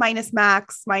season was minus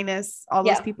Max, minus all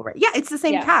those people, right? Yeah, it's the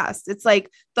same cast. It's like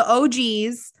the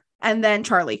OGs and then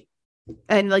Charlie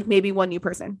and like maybe one new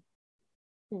person.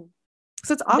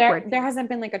 So it's awkward. There hasn't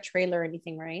been like a trailer or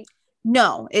anything, right?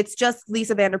 No, it's just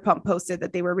Lisa Vanderpump posted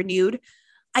that they were renewed.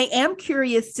 I am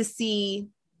curious to see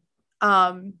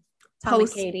Tom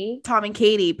and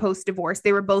Katie post divorce.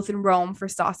 They were both in Rome for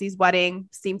Stassi's wedding.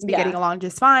 Seemed to be getting along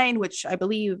just fine, which I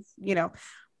believe,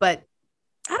 but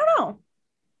I don't know.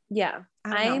 Yeah.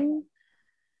 I'm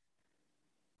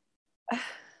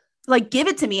like, give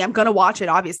it to me. I'm going to watch it,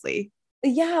 obviously.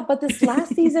 Yeah. But this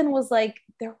last season was like,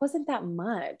 there wasn't that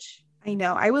much. I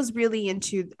know. I was really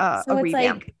into a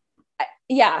revamp. Like,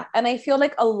 yeah. And I feel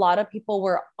like a lot of people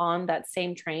were on that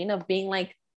same train of being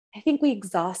like, I think we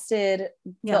exhausted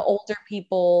the older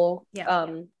people,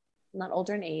 not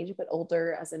older in age, but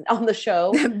older as in on the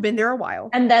show. Been there a while.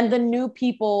 And then the new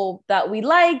people that we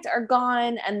liked are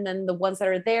gone. And then the ones that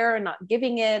are there are not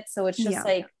giving it. So it's just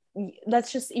like,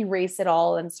 let's just erase it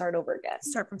all and start over again.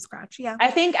 Start from scratch. Yeah.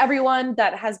 I think everyone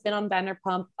that has been on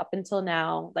Vanderpump up until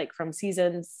now, like from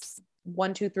seasons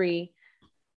 1, 2, 3,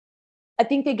 I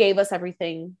think they gave us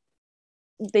everything.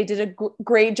 They did a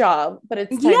great job, but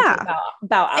it's time to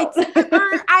bow out.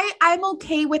 I'm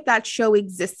okay with that show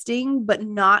existing, but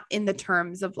not in the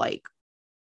terms of like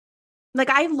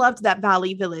I loved that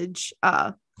Valley Village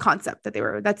concept that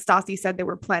Stassi said they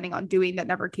were planning on doing that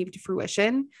never came to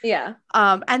fruition. Yeah.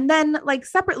 And then like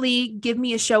separately, give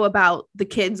me a show about the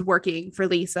kids working for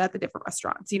Lisa at the different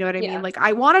restaurants. You know what I mean? Like,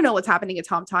 I want to know what's happening at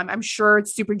Tom Tom. I'm sure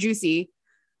it's super juicy,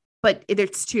 but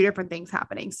there's two different things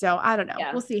happening. So I don't know.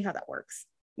 Yeah. We'll see how that works.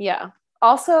 Yeah.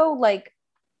 Also, like,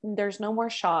 there's no more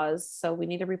Shaws, so we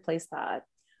need to replace that.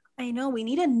 I know we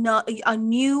need a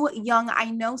new young. I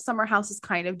know Summer House is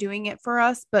kind of doing it for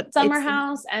us, but Summer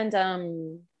House and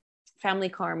Family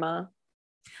Karma.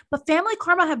 But Family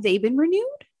Karma, have they been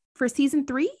renewed for season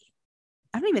 3?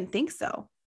 I don't even think so.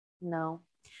 No.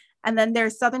 And then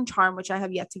there's Southern Charm, which I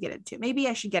have yet to get into. Maybe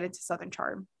I should get into Southern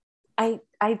Charm.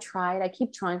 I tried. I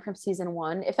keep trying from season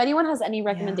 1. If anyone has any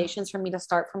recommendations for me to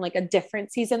start from like a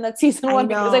different season than season 1,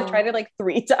 because I've tried it like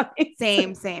 3 times.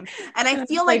 Same. And I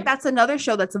feel like that's another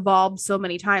show that's evolved so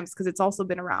many times because it's also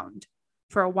been around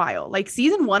for a while. Like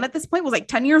season 1 at this point was like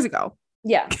 10 years ago.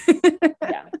 Yeah.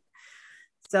 Yeah.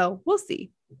 So we'll see.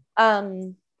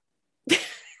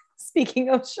 Speaking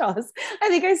of Shaws, I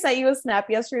think I sent you a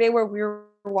snap yesterday where we were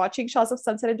watching Shaws of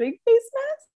Sunset and doing face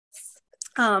masks.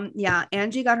 Yeah,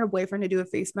 Angie got her boyfriend to do a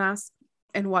face mask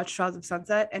and watch Shaws of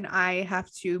Sunset, and I have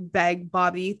to beg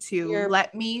Bobby to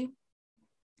let me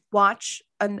watch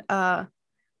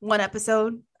one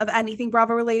episode of anything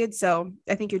Bravo related. So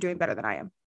I think you're doing better than I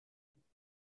am.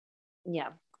 Yeah,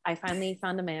 I finally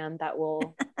found a man that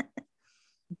will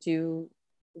do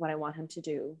what I want him to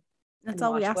do. That's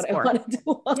all we ask for. I wanted to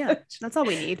watch. Yeah, that's all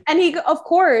we need. And he, of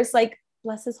course, like,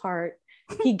 bless his heart,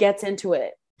 he gets into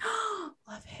it.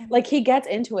 Love him. Like, he gets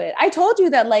into it. I told you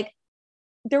that, like,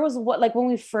 there was when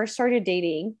we first started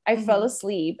dating, I fell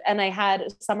asleep and I had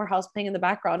Summer House playing in the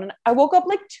background, and I woke up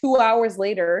like 2 hours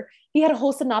later. He had a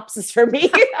whole synopsis for me.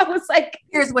 I was like,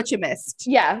 here's what you missed.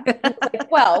 Yeah.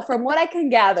 Like, well, from what I can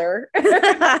gather,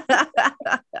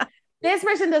 this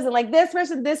person doesn't like this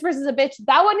person's a bitch.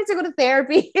 That one needs to go to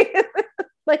therapy.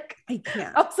 Like, I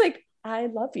can't. I was like, I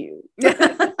love you.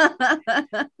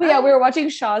 But yeah, we were watching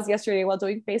Shaw's yesterday while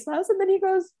doing Face Mouse, and then he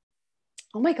goes,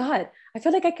 oh my God, I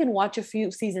feel like I can watch a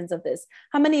few seasons of this.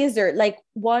 How many is there? Like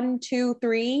 1, 2,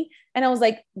 3? And I was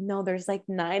like, no, there's like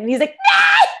 9. And he's like,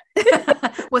 nah!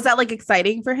 Was that like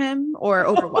exciting for him or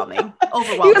overwhelming?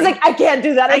 Overwhelming. He was like, I can't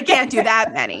do that. I can't do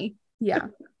that many. Yeah.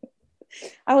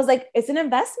 I was like, it's an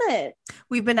investment.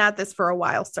 We've been at this for a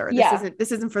while, sir.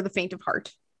 This isn't for the faint of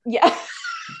heart. Yeah.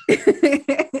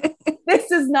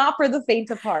 This is not for the faint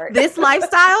of heart. This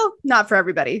lifestyle, not for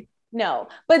everybody. No,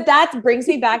 but that brings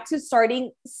me back to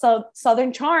starting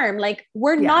Southern Charm. Like,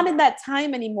 we're not in that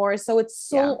time anymore. So it's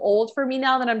so old for me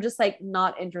now that I'm just like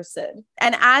not interested.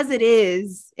 And as it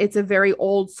is, it's a very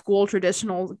old school,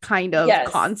 traditional kind of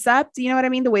concept. You know what I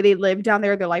mean? The way they live down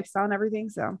there, their lifestyle and everything.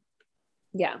 So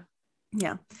yeah.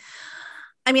 Yeah.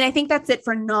 I mean, I think that's it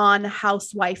for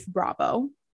non-housewife Bravo.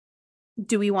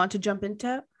 Do we want to jump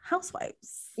into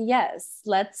housewives? Yes.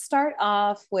 Let's start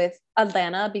off with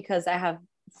Atlanta because I have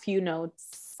few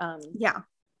notes.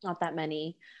 Not that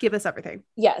many. Give us everything.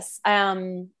 Yes.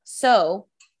 So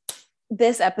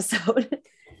this episode,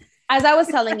 as I was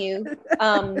telling you,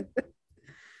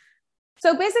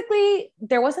 so basically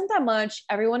there wasn't that much.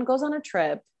 Everyone goes on a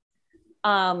trip.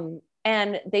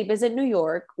 And they visit New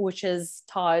York, which is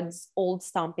Todd's old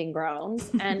stomping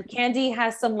grounds. And Kandi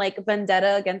has some like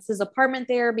vendetta against his apartment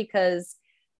there because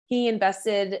he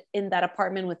invested in that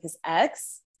apartment with his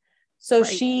ex. So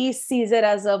she sees it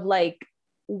as of like,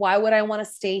 why would I want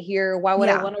to stay here? Why would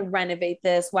I want to renovate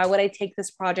this? Why would I take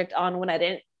this project on when I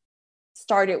didn't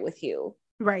start it with you?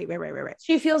 Right.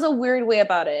 She feels a weird way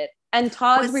about it. And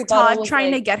Todd's was Todd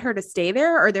trying to get her to stay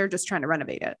there, or they're just trying to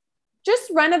renovate it?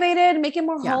 Just renovate it, make it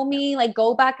more homey, like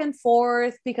go back and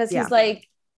forth, because he's like,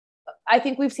 I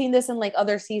think we've seen this in like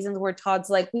other seasons where Todd's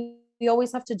like, we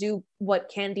always have to do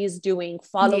what Kandi is doing,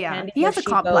 follow Kandi. He has a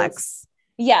complex.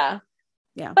 Yeah.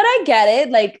 But I get it.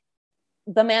 Like,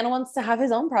 the man wants to have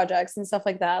his own projects and stuff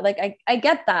like that. Like, I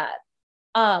get that.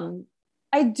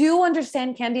 I do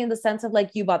understand Kandi in the sense of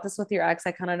like, you bought this with your ex.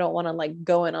 I kind of don't want to like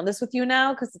go in on this with you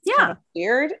now because it's kind of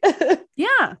weird.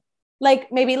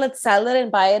 Like, maybe let's sell it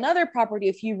and buy another property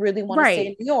if you really want to stay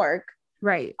in New York.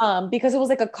 Right. Because it was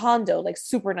like a condo, like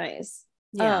super nice.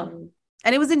 Yeah.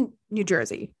 And it was in New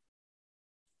Jersey.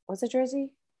 Was it Jersey?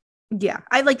 Yeah.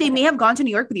 They may have gone to New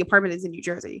York, but the apartment is in New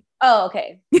Jersey. Oh,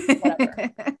 okay.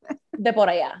 Whatever. De por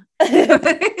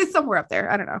allá. Somewhere up there.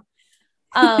 I don't know.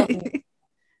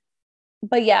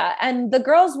 But yeah. And the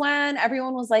girls went,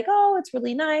 everyone was like, oh, it's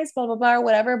really nice, blah, blah, blah, or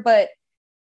whatever. But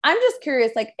I'm just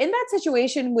curious, like, in that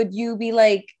situation, would you be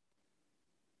like,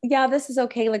 yeah, this is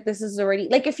okay. Like, this is already,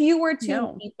 like, if you were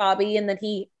to meet Bobby and then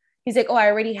he's like, oh,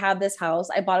 I already have this house.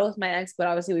 I bought it with my ex, but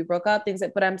obviously we broke up, things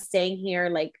like, but I'm staying here.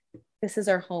 Like, this is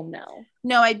our home now.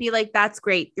 No, I'd be like, that's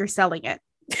great. You're selling it.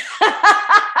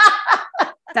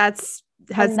 That's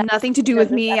nothing to do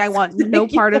with me. I want no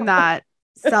part of that.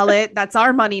 Sell it. That's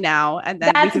our money now. And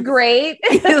then that's great.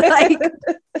 Like,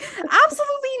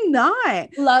 absolutely not.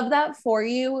 Love that for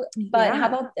you. But how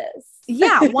about this?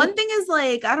 Yeah. One thing is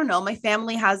like, I don't know, my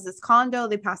family has this condo.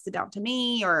 They passed it down to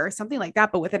me or something like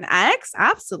that. But with an ex,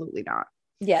 absolutely not.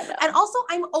 Yeah. No. And also,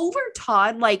 I'm over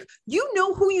Todd. Like, you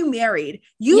know who you married.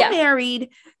 You married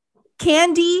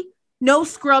Kandi, no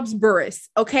scrubs Burruss.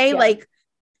 Okay. Yeah. Like,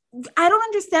 I don't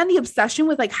understand the obsession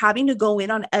with like having to go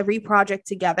in on every project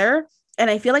together. And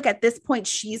I feel like at this point,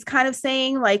 she's kind of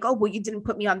saying like, oh, well, you didn't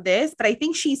put me on this. But I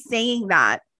think she's saying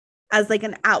that as like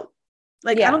an out.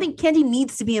 Like, I don't think Kandi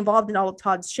needs to be involved in all of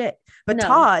Todd's shit. But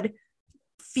Todd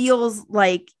feels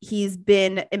like he's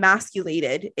been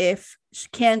emasculated if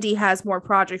Kandi has more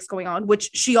projects going on, which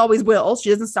she always will. She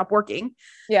doesn't stop working.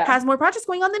 Yeah. Has more projects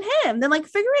going on than him. Then like,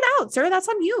 figure it out, sir. That's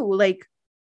on you. Like,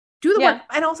 do the work.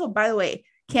 And also, by the way,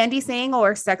 Kandi saying, oh,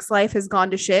 our sex life has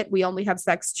gone to shit. We only have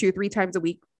sex 2-3 times a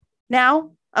week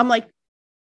now. I'm like,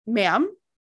 ma'am,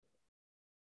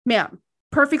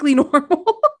 perfectly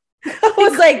normal. I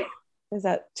was like, is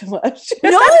that too much?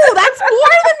 No, that's more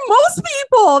than most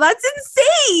people. That's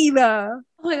insane. Oh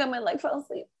my God, my leg fell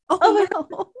asleep. Oh my God.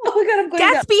 Oh my God, I'm going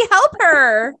Gatsby, help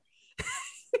her.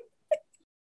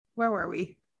 Where were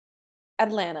we?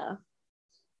 Atlanta.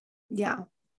 Yeah.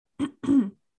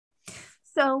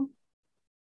 So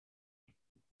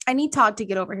I need Todd to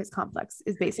get over his complex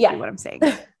is basically what I'm saying.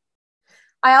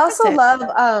 I also love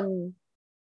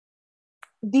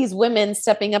these women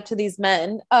stepping up to these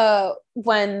men.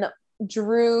 When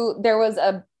Drew, there was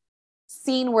a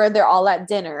scene where they're all at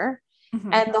dinner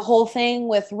and the whole thing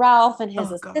with Ralph and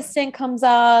his assistant comes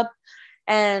up,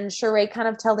 and Sheree kind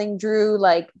of telling Drew,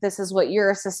 like, this is what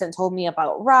your assistant told me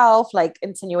about Ralph, like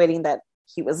insinuating that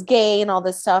he was gay and all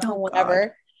this stuff and whatever.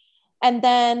 God. And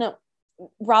then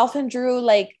Ralph and Drew,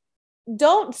 like,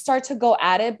 don't start to go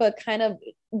at it, but kind of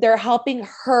they're helping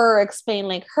her explain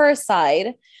like her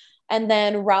side. And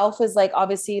then Ralph is like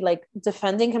obviously like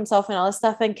defending himself and all this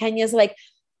stuff. And Kenya's like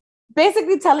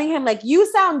basically telling him, like,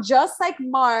 you sound just like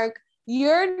Mark.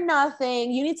 You're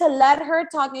nothing. You need to let her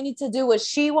talk. You need to do what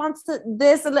she wants to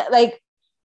this. Like,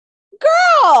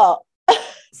 girl.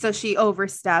 So she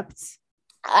overstepped.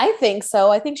 I think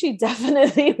so. I think she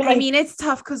definitely. Like, I mean, it's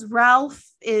tough because Ralph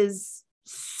is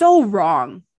so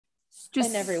wrong.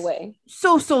 Just in every way.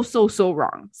 So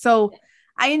wrong. So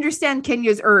I understand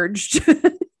Kenya's urge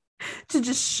to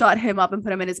just shut him up and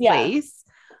put him in his place.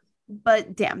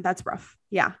 But damn, that's rough.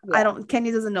 Yeah.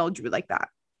 Kenya doesn't know Drew like that.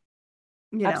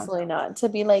 Absolutely not. To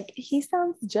be like, he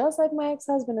sounds just like my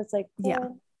ex-husband. It's like,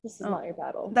 this is not your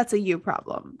battle. That's a you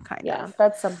problem, kind of. Yeah,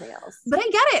 that's something else. But I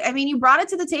get it. I mean, you brought it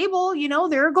to the table. You know,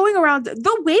 they're going around.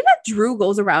 The way that Drew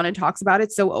goes around and talks about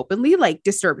it so openly, like,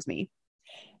 disturbs me.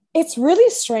 It's really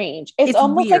strange. It's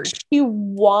almost weird. Like she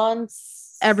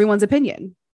wants everyone's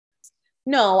opinion.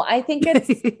 No, I think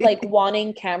it's like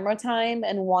wanting camera time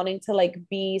and wanting to like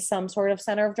be some sort of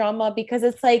center of drama, because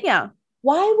it's like,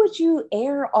 why would you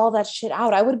air all that shit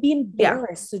out? I would be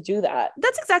embarrassed to do that.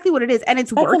 That's exactly what it is. And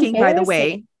it's working, by the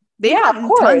way. They've gotten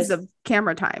tons of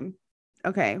camera time.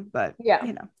 Okay. But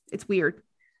you know, it's weird.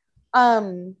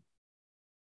 But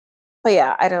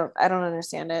yeah, I don't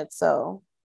understand it. So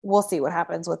we'll see what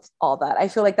happens with all that. I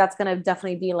feel like that's going to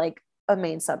definitely be like a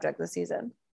main subject this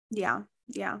season. Yeah.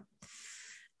 Yeah.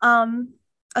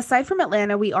 Aside from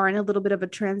Atlanta, we are in a little bit of a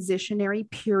transitionary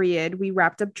period. We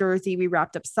wrapped up Jersey. We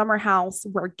wrapped up Summer House.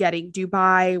 We're getting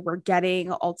Dubai. We're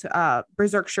getting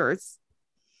Berserk shirts.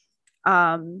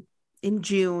 In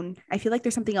June. I feel like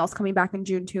there's something else coming back in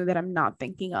June too that I'm not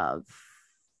thinking of.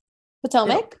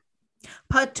 Potomac.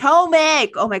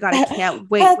 Oh my God. I can't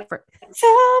wait for it.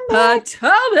 Potomac.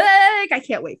 I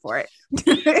can't wait for it.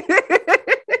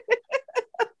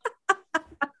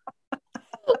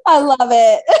 I love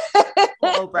it.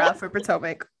 Oh, bruh, for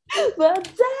Potomac.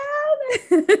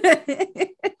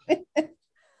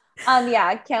 Yeah,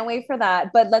 I can't wait for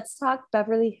that. But let's talk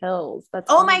Beverly Hills.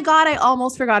 My God, I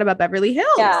almost forgot about Beverly Hills.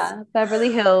 Yeah,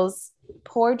 Beverly Hills.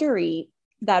 Poor Dorit.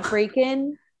 That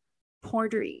break-in. Poor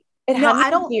Dorit.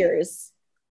 Years.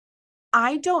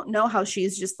 I don't know how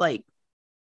she's just like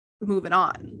moving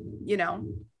on, you know?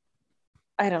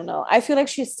 I don't know. I feel like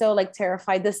she's still like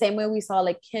terrified the same way we saw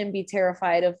like Kim be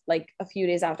terrified of like a few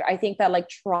days after. I think that like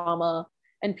trauma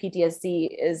and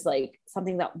PTSD is like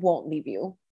something that won't leave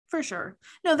you. For sure.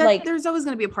 No, like, there's always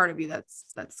going to be a part of you that's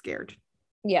scared.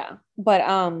 Yeah. But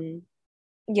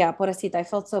yeah, Pobrecita, I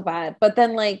felt so bad. But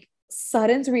then like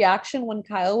Sutton's reaction when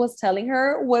Kyle was telling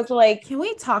her was like, can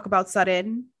we talk about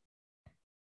Sutton?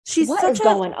 She's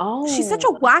going on? She's such a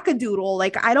wackadoodle.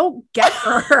 Like, I don't get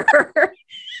her.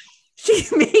 She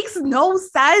makes no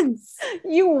sense.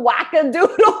 You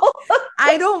wackadoodle.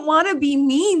 I don't want to be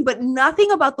mean, but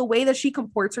nothing about the way that she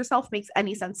comports herself makes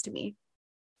any sense to me.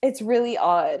 It's really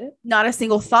odd. Not a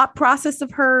single thought process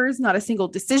of hers, not a single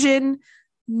decision.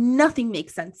 Nothing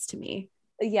makes sense to me.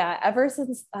 Yeah, ever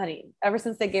since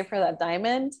they gave her that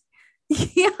diamond.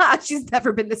 Yeah, she's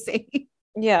never been the same.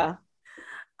 Yeah.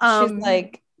 She's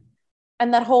like,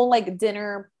 and that whole like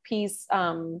dinner piece,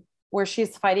 where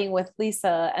she's fighting with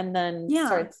Lisa and then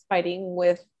starts fighting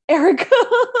with Erica.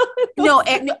 No,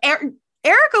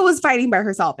 Erica was fighting by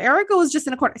herself. Erica was just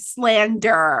in a corner.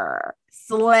 Slander.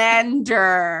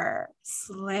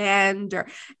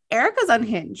 Erica's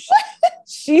unhinged.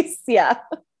 She's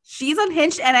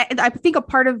unhinged. And I think a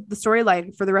part of the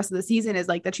storyline for the rest of the season is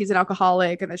like that she's an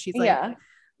alcoholic and that she's like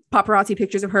paparazzi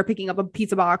pictures of her picking up a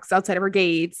pizza box outside of her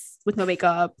gates with no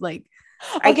makeup. Like,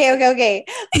 okay.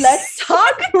 Let's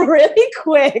talk really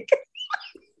quick.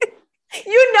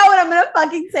 You know what I'm gonna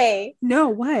fucking say. No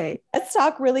way. Let's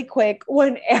talk really quick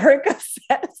when Erica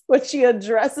says, when she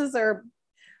addresses her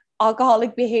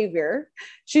alcoholic behavior,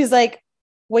 she's like,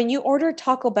 when you order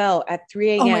Taco Bell at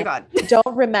 3 a.m. Oh my God.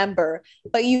 Don't remember,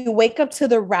 but you wake up to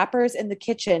the wrappers in the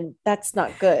kitchen. That's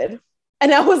not good.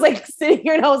 And I was like sitting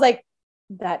here and I was like,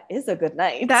 that is a good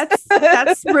night. That's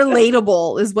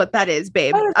relatable is what that is,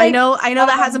 babe. I know that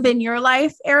hasn't been your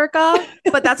life, Erica,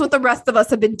 but that's what the rest of us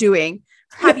have been doing.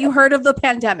 Have you heard of the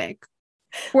pandemic?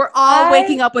 We're all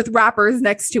waking up with wrappers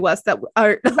next to us that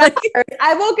are like,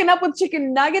 I've woken up with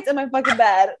chicken nuggets in my fucking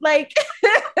bed. Like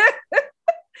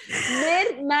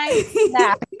midnight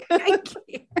snack.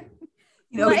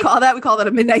 You know, like, we call that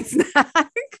a midnight snack.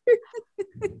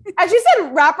 As you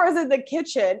said, wrappers in the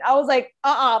kitchen. I was like,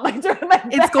 my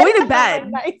it's going to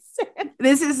bed.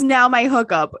 This is now my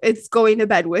hookup. It's going to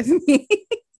bed with me.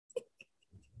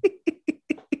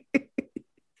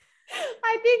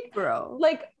 I think, bro,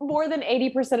 like more than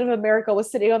 80% of America was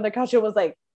sitting on the couch and was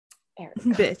like, Erica.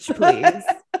 Bitch, please.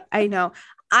 I know.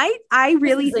 I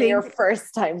really think your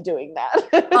first time doing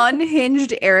that.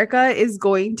 Unhinged Erica is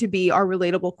going to be our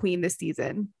relatable queen this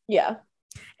season. Yeah.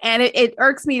 And it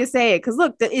irks me to say it because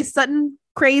look, is Sutton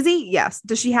crazy? Yes.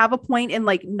 Does she have a point in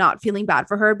like not feeling bad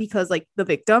for her because like the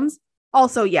victims?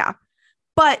 Also, yeah.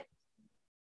 But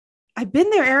I've been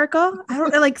there, Erica. I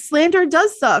don't like slander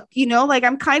does suck, you know, like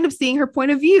I'm kind of seeing her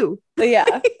point of view.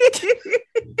 Yeah.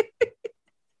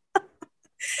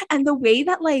 And the way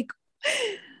that like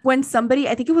when somebody,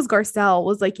 I think it was Garcelle,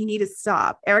 was like, you need to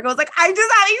stop. Erica was like, I'm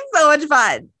just having so much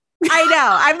fun. I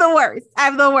know. I'm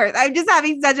the worst. I'm just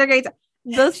having such a great time.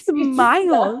 The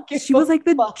smile. She was like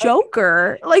the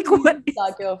Joker. Like what?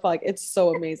 Not give a fuck. It's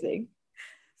so amazing.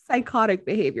 Psychotic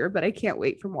behavior, but I can't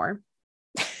wait for more.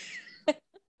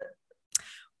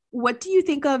 What do you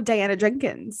think of Diana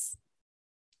Jenkins?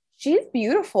 She's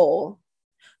beautiful.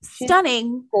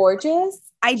 Stunning. She's gorgeous.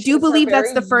 I do believe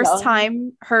that's the first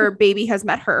time her baby has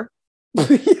met her.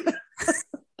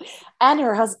 And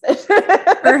her husband.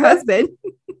 Her husband.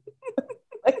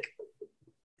 Like,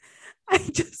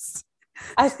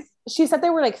 she said they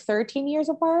were like 13 years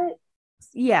apart.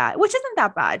 Yeah, which isn't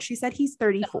that bad. She said he's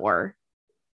 34.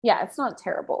 Yeah, it's not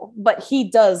terrible, but he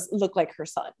does look like her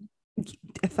son.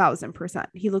 1,000%.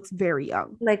 He looks very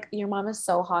young. Like, your mom is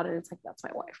so hot, and it's like, that's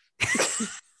my wife.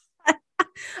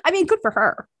 I mean, good for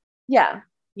her. Yeah.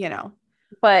 You know.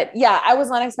 But yeah, I was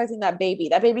not expecting that baby.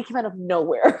 That baby came out of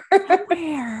nowhere.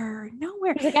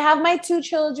 Nowhere. He's like, I have my 2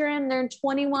 children. They're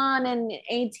 21 and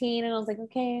 18. And I was like,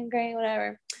 okay, great,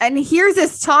 whatever. And here's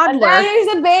this toddler. And then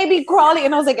there's a baby crawling.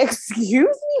 And I was like, excuse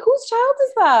me, whose child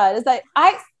is that? It's like,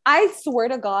 I swear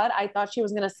to God, I thought she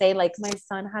was going to say like, my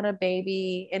son had a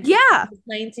baby and he was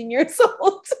 19 years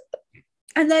old.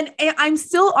 And then I'm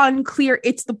still unclear.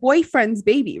 It's the boyfriend's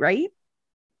baby, right?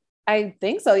 I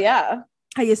think so. Yeah.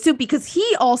 I assume because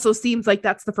he also seems like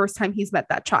that's the first time he's met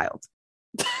that child.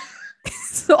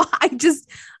 So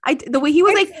the way he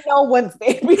was like, no one's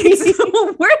baby.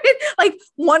 So where did like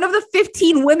one of the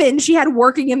 15 women she had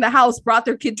working in the house brought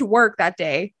their kid to work that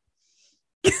day?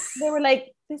 They were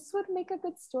like, this would make a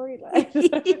good storyline. Do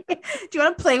you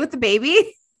want to play with the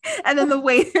baby? And then the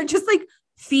way they're just like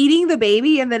feeding the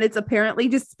baby and then it's apparently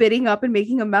just spitting up and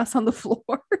making a mess on the floor.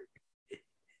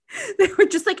 They were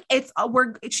just like,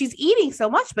 she's eating so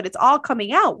much, but it's all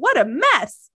coming out. What a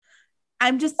mess.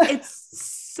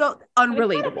 It's so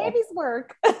unrelatable. Babies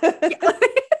work. It's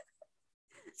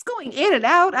going in and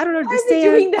out. I don't understand. Why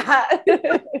is it doing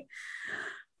that?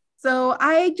 So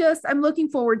I'm looking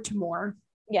forward to more.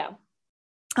 Yeah.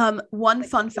 One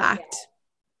fun fact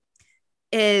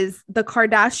is the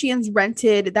Kardashians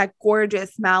rented that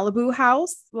gorgeous Malibu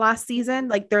house last season,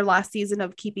 like their last season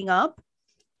of Keeping Up.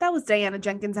 That was Diana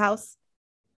Jenkins' house.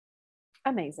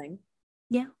 Amazing.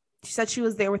 Yeah. She said she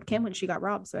was there with Kim when she got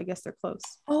robbed. So I guess they're close.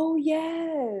 Oh,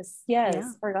 yes. Yes.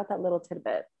 Yeah. Forgot that little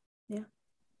tidbit. Yeah.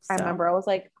 I remember I was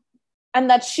like,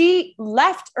 and that she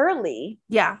left early.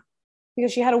 Yeah.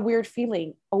 Because she had a weird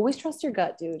feeling. Always trust your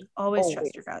gut, dude. Always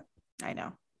trust your gut. I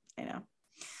know.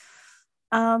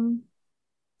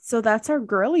 So that's our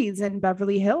girlies in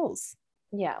Beverly Hills.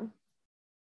 Yeah.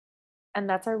 And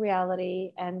that's our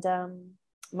reality. And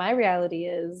my reality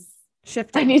is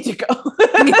shifting. I need to go.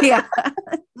 Yeah.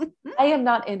 I am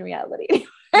not in reality.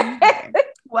 Okay.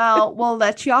 Well, we'll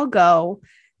let y'all go.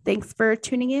 Thanks for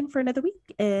tuning in for another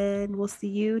week, and we'll see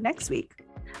you next week.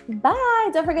 Bye.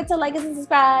 Don't forget to like us and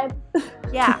subscribe.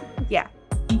 Yeah.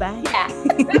 Bye.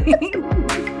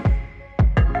 Yeah.